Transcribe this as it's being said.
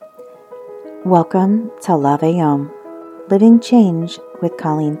Welcome to Love Ayom, Living Change with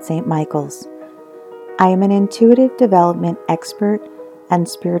Colleen St. Michaels. I am an intuitive development expert and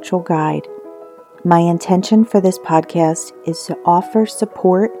spiritual guide. My intention for this podcast is to offer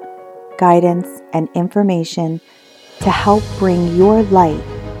support, guidance, and information to help bring your light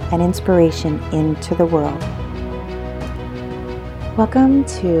and inspiration into the world. Welcome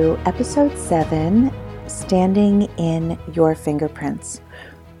to episode 7, Standing in Your Fingerprints.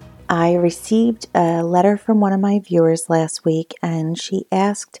 I received a letter from one of my viewers last week, and she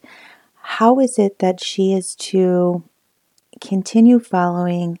asked, how is it that she is to continue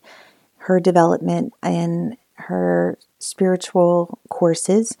following her development in her spiritual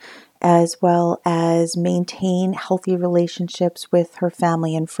courses, as well as maintain healthy relationships with her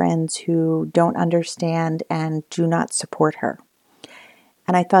family and friends who don't understand and do not support her.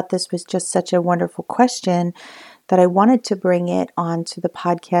 And I thought this was just such a wonderful question that I wanted to bring it onto the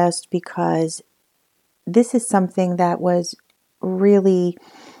podcast because this is something that was really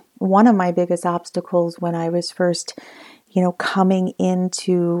one of my biggest obstacles when I was first, coming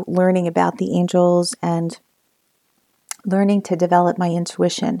into learning about the angels and learning to develop my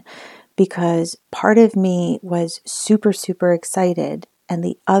intuition, because part of me was super, super excited. And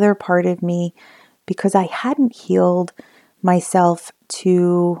the other part of me, because I hadn't healed myself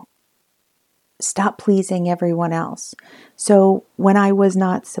to stop pleasing everyone else. So when I was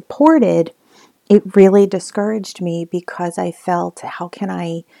not supported, it really discouraged me because I felt, how can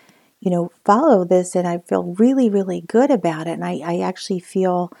I, follow this? And I feel really, really good about it. And I actually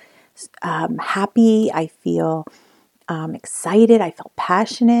feel happy. I feel excited. I felt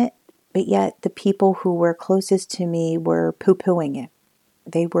passionate. But yet the people who were closest to me were poo-pooing it.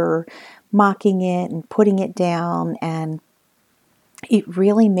 They were mocking it and putting it down. And it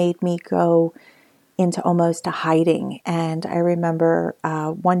really made me go into almost a hiding. And I remember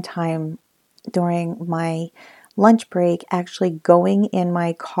one time during my lunch break actually going in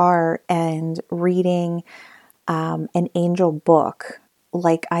my car and reading an angel book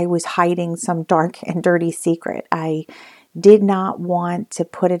like I was hiding some dark and dirty secret. I did not want to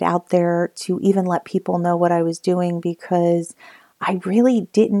put it out there to even let people know what I was doing because I really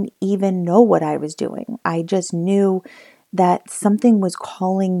didn't even know what I was doing. I just knew that something was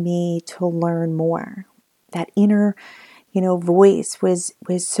calling me to learn more. That inner, voice was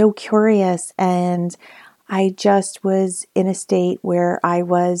so curious, and I just was in a state where I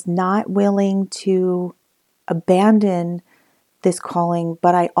was not willing to abandon this calling,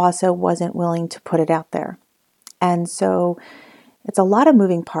 but I also wasn't willing to put it out there. And so it's a lot of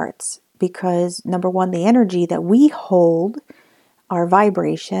moving parts because, number one, the energy that we hold, our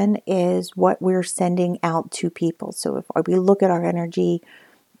vibration, is what we're sending out to people. So if we look at our energy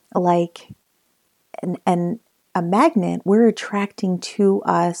like a magnet, we're attracting to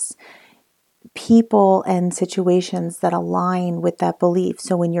us people and situations that align with that belief.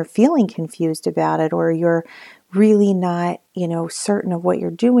 So when you're feeling confused about it, or you're really not, certain of what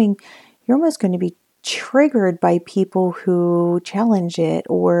you're doing, you're almost going to be triggered by people who challenge it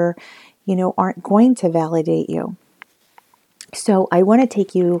or, aren't going to validate you. So I want to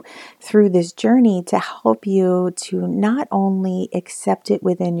take you through this journey to help you to not only accept it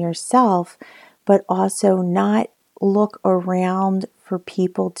within yourself, but also not look around for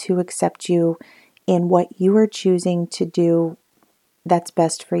people to accept you in what you are choosing to do that's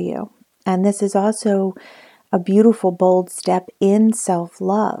best for you. And this is also a beautiful, bold step in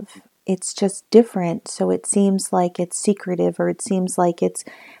self-love. It's just different. So it seems like it's secretive, or it seems like it's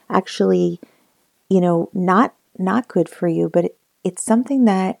actually, not good for you, but it's something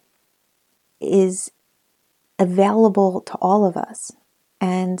that is available to all of us.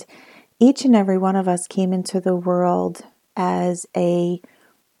 And each and every one of us came into the world as a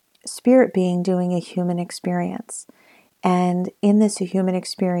spirit being doing a human experience. And in this human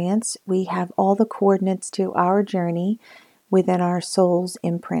experience, we have all the coordinates to our journey within our soul's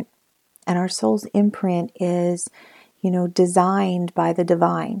imprint. And our soul's imprint is, designed by the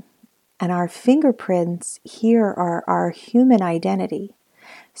divine. And our fingerprints here are our human identity.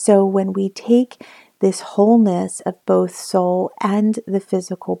 So when we take this wholeness of both soul and the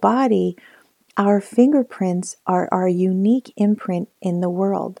physical body, our fingerprints are our unique imprint in the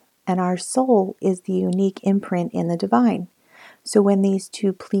world. And our soul is the unique imprint in the divine. So when these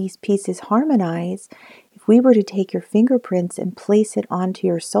two pieces harmonize, if we were to take your fingerprints and place it onto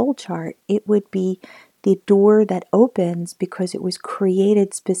your soul chart, it would be the door that opens because it was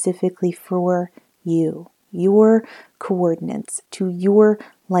created specifically for you, your coordinates to your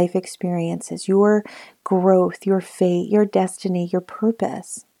life experiences, your growth, your fate, your destiny, your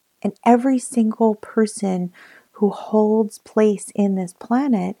purpose. And every single person who holds place in this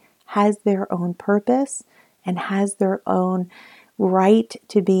planet has their own purpose and has their own right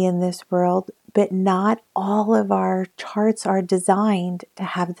to be in this world, but not all of our charts are designed to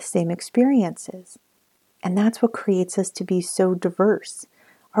have the same experiences. And that's what creates us to be so diverse.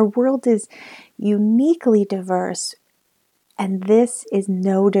 Our world is uniquely diverse, and this is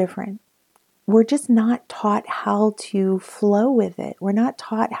no different. We're just not taught how to flow with it. We're not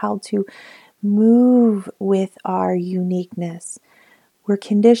taught how to move with our uniqueness. We're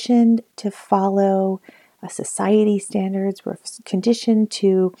conditioned to follow a society standards. We're conditioned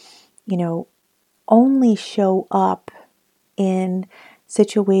to, only show up in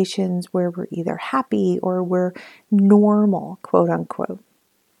situations where we're either happy or we're normal, quote unquote.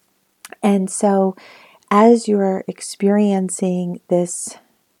 And so as you're experiencing this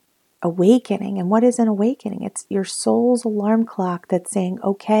awakening, and what is an awakening? It's your soul's alarm clock that's saying,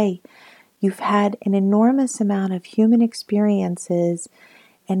 okay, you've had an enormous amount of human experiences,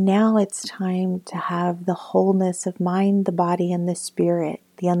 and now it's time to have the wholeness of mind, the body, and the spirit,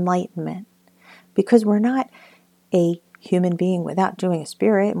 the enlightenment. Because we're not a human being without doing a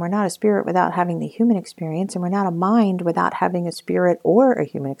spirit, and we're not a spirit without having the human experience, and we're not a mind without having a spirit or a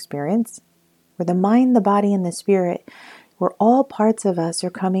human experience. We're the mind, the body, and the spirit, where all parts of us are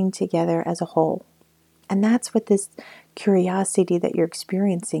coming together as a whole. And that's what this curiosity that you're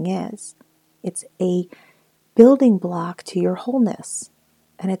experiencing is. It's a building block to your wholeness,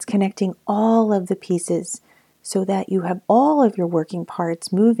 and it's connecting all of the pieces so that you have all of your working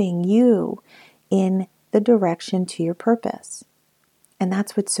parts moving you in the direction to your purpose. And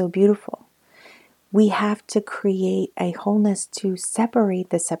that's what's so beautiful. We have to create a wholeness to separate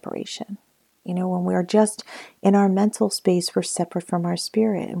the separation. When we're just in our mental space, we're separate from our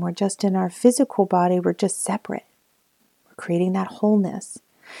spirit. And we're just in our physical body, we're just separate. We're creating that wholeness.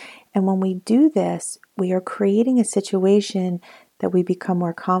 And when we do this, we are creating a situation that we become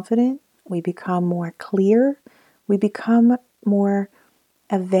more confident, we become more clear, we become more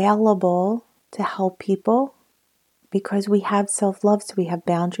available to help people because we have self-love, so we have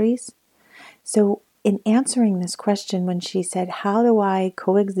boundaries. So in answering this question, when she said, how do I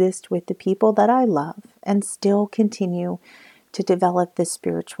coexist with the people that I love and still continue to develop this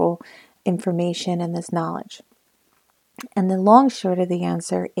spiritual information and this knowledge? And the long short of the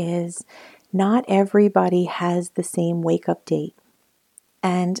answer is not everybody has the same wake-up date.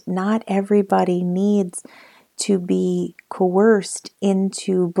 And not everybody needs to be coerced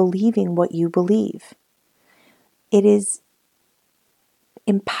into believing what you believe. It is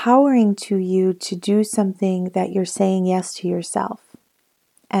empowering to you to do something that you're saying yes to yourself.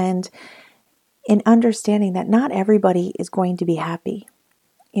 And in understanding that not everybody is going to be happy.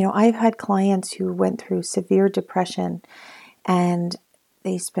 I've had clients who went through severe depression and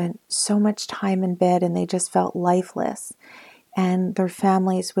they spent so much time in bed and they just felt lifeless. And their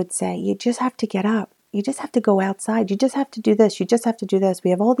families would say, you just have to get up. You just have to go outside. You just have to do this. You just have to do this.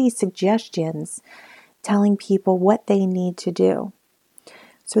 We have all these suggestions telling people what they need to do.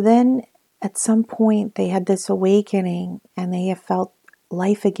 So then at some point they had this awakening and they have felt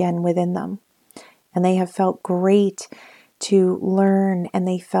life again within them. And they have felt great to learn, and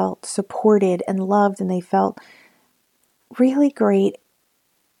they felt supported and loved, and they felt really great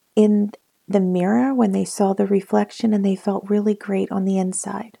in the mirror when they saw the reflection, and they felt really great on the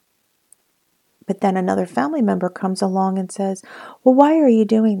inside. But then another family member comes along and says, well, why are you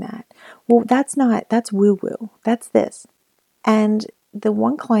doing that? Well, that's woo-woo. That's this. And the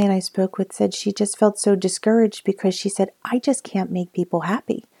one client I spoke with said she just felt so discouraged because she said, I just can't make people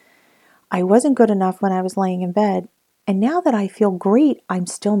happy. I wasn't good enough when I was laying in bed. And now that I feel great, I'm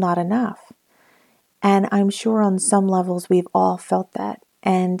still not enough. And I'm sure on some levels we've all felt that.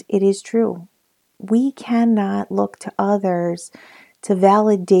 And it is true. We cannot look to others to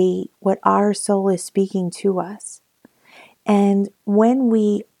validate what our soul is speaking to us. And when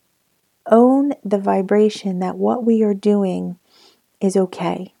we own the vibration that what we are doing is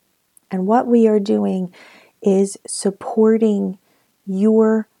okay, and what we are doing is supporting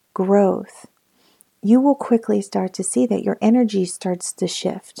your growth, you will quickly start to see that your energy starts to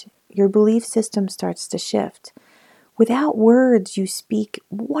shift. Your belief system starts to shift. Without words, you speak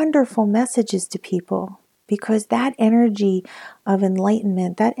wonderful messages to people because that energy of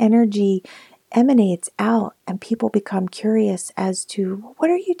enlightenment, that energy emanates out and people become curious as to, what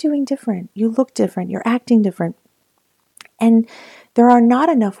are you doing different? You look different. You're acting different. And there are not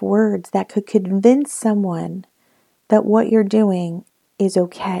enough words that could convince someone that what you're doing is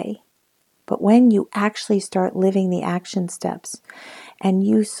okay. But when you actually start living the action steps and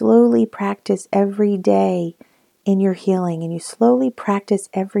you slowly practice every day in your healing, and you slowly practice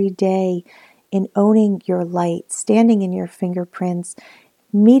every day in owning your light, standing in your fingerprints,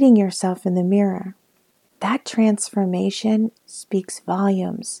 meeting yourself in the mirror. That transformation speaks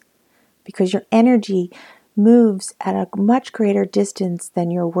volumes because your energy moves at a much greater distance than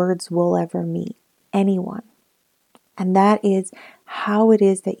your words will ever meet anyone. And that is how it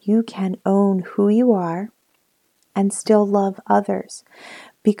is that you can own who you are and still love others.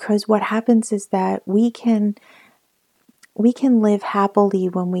 Because what happens is that we can live happily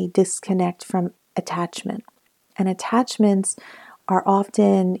when we disconnect from attachment. And attachments are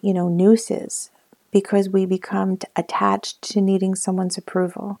often, nooses because we become attached to needing someone's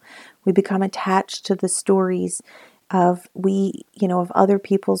approval. We become attached to the stories of other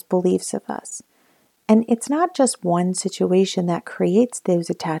people's beliefs of us. And it's not just one situation that creates those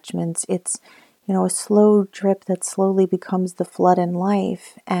attachments. It's, a slow drip that slowly becomes the flood in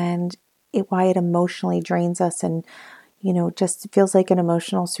life, and why it emotionally drains us and, just feels like an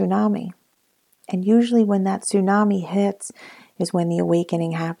emotional tsunami. And usually when that tsunami hits is when the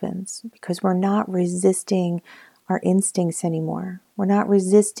awakening happens, because we're not resisting our instincts anymore. We're not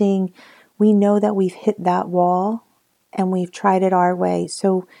resisting. We know that we've hit that wall and we've tried it our way.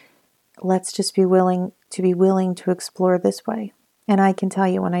 So let's just be willing to explore this way. And I can tell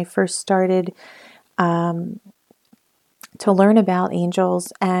you, when I first started to learn about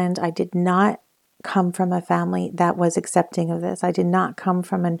angels, and I did not come from a family that was accepting of this. I did not come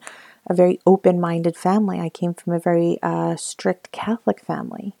from a very open-minded family. I came from a very strict Catholic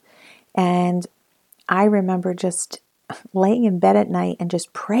family. And I remember just laying in bed at night and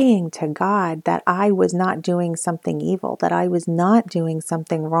just praying to God that I was not doing something evil, that I was not doing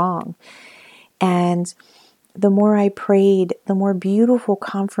something wrong. And the more I prayed, the more beautiful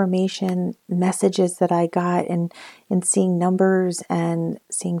confirmation messages that I got, and seeing numbers and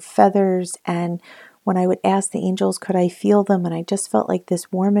seeing feathers. And when I would ask the angels, could I feel them? And I just felt like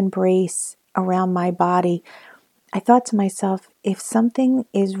this warm embrace around my body. I thought to myself, if something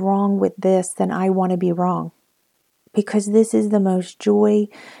is wrong with this, then I want to be wrong. Because this is the most joy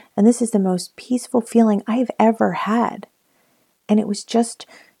and this is the most peaceful feeling I've ever had. And it was just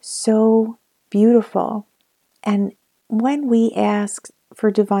so beautiful. And when we ask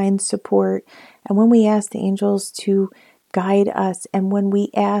for divine support, and when we ask the angels to guide us, and when we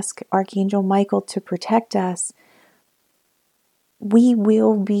ask Archangel Michael to protect us, we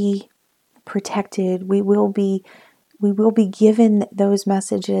will be protected. We will be given those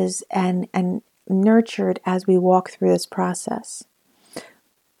messages and nurtured as we walk through this process.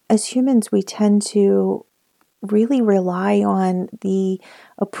 As humans, we tend to really rely on the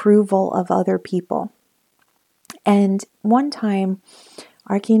approval of other people. And one time,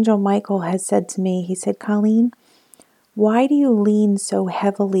 Archangel Michael has said to me, he said, Colleen, why do you lean so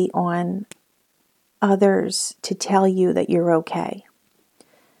heavily on others to tell you that you're okay?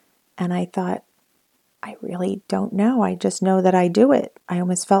 And I thought, I really don't know. I just know that I do it. I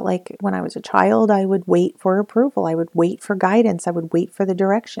almost felt like when I was a child, I would wait for approval. I would wait for guidance. I would wait for the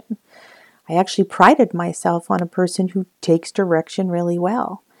direction. I actually prided myself on a person who takes direction really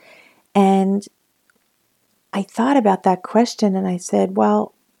well. And I thought about that question and I said,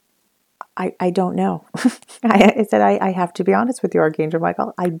 well, I don't know. I said, I have to be honest with you, Archangel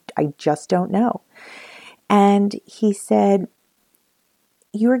Michael. I just don't know. And he said,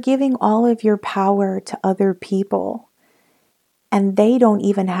 you're giving all of your power to other people and they don't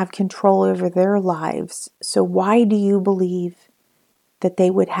even have control over their lives. So why do you believe that they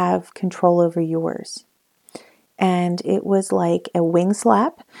would have control over yours? And it was like a wing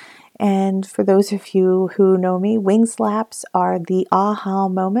slap. And for those of you who know me, wing slaps are the aha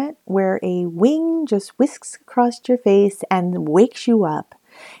moment where a wing just whisks across your face and wakes you up.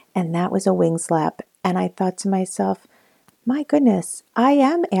 And that was a wing slap. And I thought to myself, my goodness, I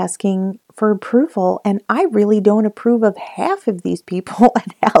am asking for approval, and I really don't approve of half of these people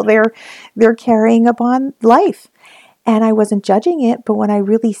and how they're carrying upon life. And I wasn't judging it, but when I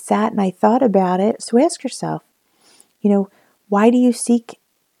really sat and I thought about it, so ask yourself, why do you seek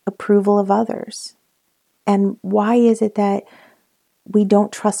approval of others? And why is it that we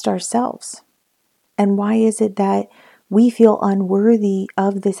don't trust ourselves? And why is it that we feel unworthy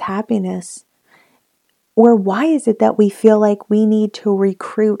of this happiness? Or why is it that we feel like we need to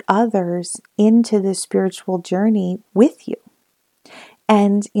recruit others into the spiritual journey with you?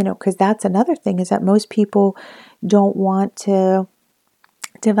 And, because that's another thing, is that most people don't want to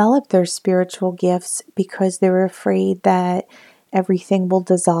develop their spiritual gifts because they're afraid that everything will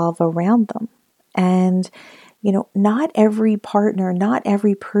dissolve around them. And, not every partner, not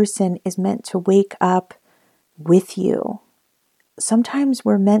every person is meant to wake up with you. Sometimes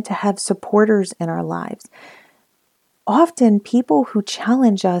we're meant to have supporters in our lives. Often people who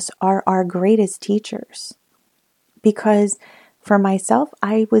challenge us are our greatest teachers, because For myself,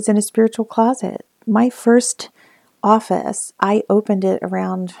 I was in a spiritual closet. My first office, I opened it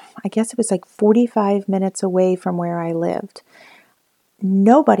around, I guess it was like 45 minutes away from where I lived.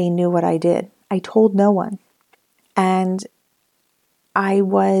 Nobody knew what I did. I told no one. And I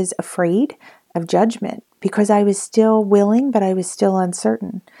was afraid of judgment because I was still willing, but I was still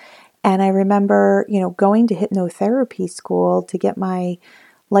uncertain. And I remember, going to hypnotherapy school to get my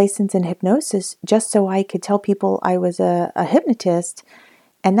license in hypnosis just so I could tell people I was a hypnotist.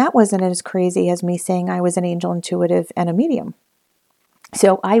 And that wasn't as crazy as me saying I was an angel intuitive and a medium.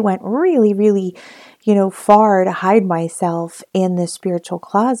 So I went really, really, far to hide myself in this spiritual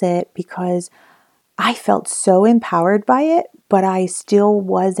closet because I felt so empowered by it, but I still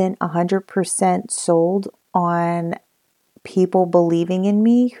wasn't 100% sold on people believing in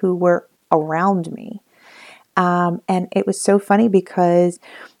me who were around me. And it was so funny because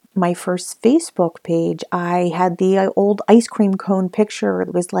my first Facebook page, I had the old ice cream cone picture.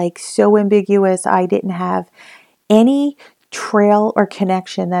 It was like so ambiguous. I didn't have any trail or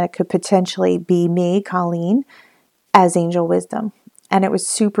connection that it could potentially be me, Colleen, as Angel Wisdom. And it was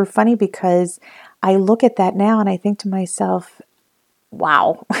super funny because I look at that now and I think to myself,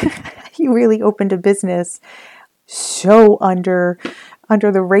 wow, you really opened a business so under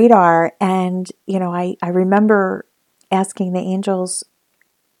the radar. And, I remember asking the angels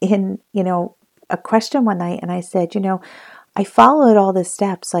in, a question one night, and I said, I followed all the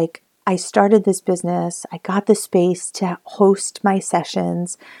steps. Like, I started this business, I got the space to host my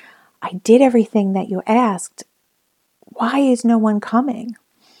sessions, I did everything that you asked. Why is no one coming?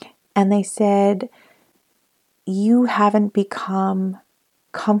 And they said, you haven't become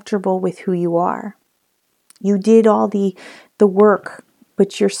comfortable with who you are. You did all the work,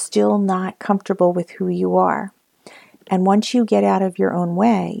 but you're still not comfortable with who you are. And once you get out of your own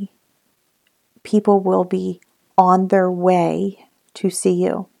way, people will be on their way to see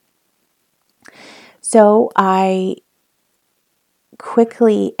you. So I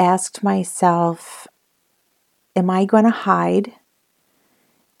quickly asked myself, am I going to hide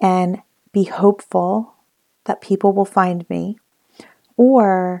and be hopeful that people will find me?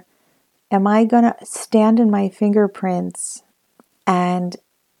 Or am I going to stand in my fingerprints and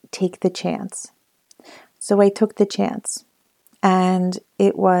take the chance? So I took the chance, and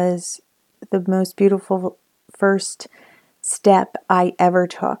it was the most beautiful first step I ever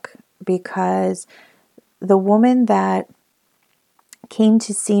took, because the woman that came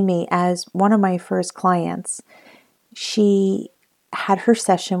to see me as one of my first clients, she had her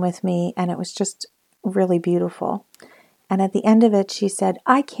session with me, and it was just really beautiful. And at the end of it, she said,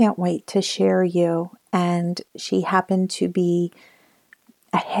 I can't wait to share you. And she happened to be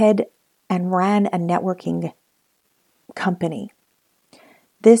ahead and ran a networking company.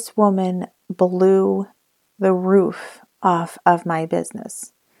 This woman blew the roof off of my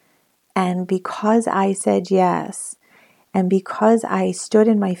business. And because I said yes, and because I stood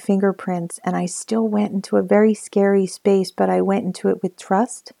in my fingerprints and I still went into a very scary space, but I went into it with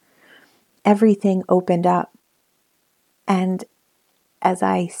trust, everything opened up. And as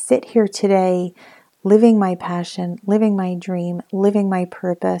I sit here today, living my passion, living my dream, living my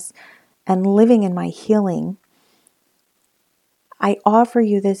purpose, and living in my healing, I offer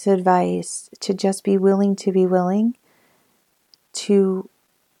you this advice to just be willing to be willing to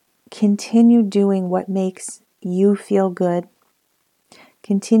continue doing what makes you feel good,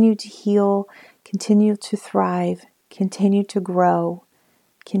 continue to heal, continue to thrive, continue to grow,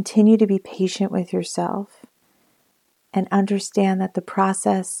 continue to be patient with yourself, and understand that the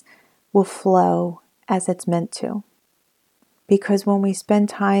process will flow as it's meant to. Because when we spend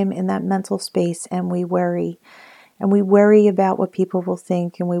time in that mental space and we worry about what people will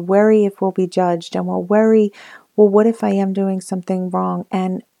think, and we worry if we'll be judged, and we'll worry, well, what if I am doing something wrong?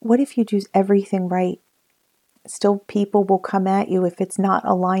 And what if you do everything right? Still, people will come at you if it's not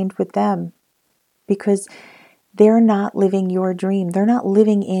aligned with them, because they're not living your dream. They're not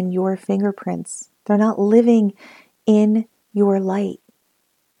living in your fingerprints. They're not living in your light.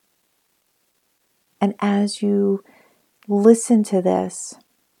 And as you listen to this,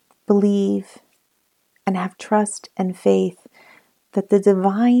 believe and have trust and faith that the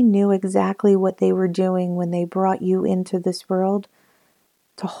divine knew exactly what they were doing when they brought you into this world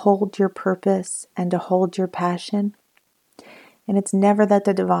to hold your purpose and to hold your passion. And it's never that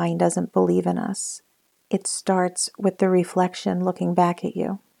the divine doesn't believe in us. It starts with the reflection looking back at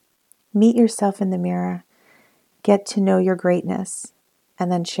you. Meet yourself in the mirror, get to know your greatness,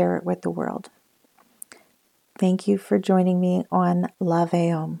 and then share it with the world. Thank you for joining me on Love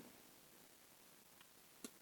Om.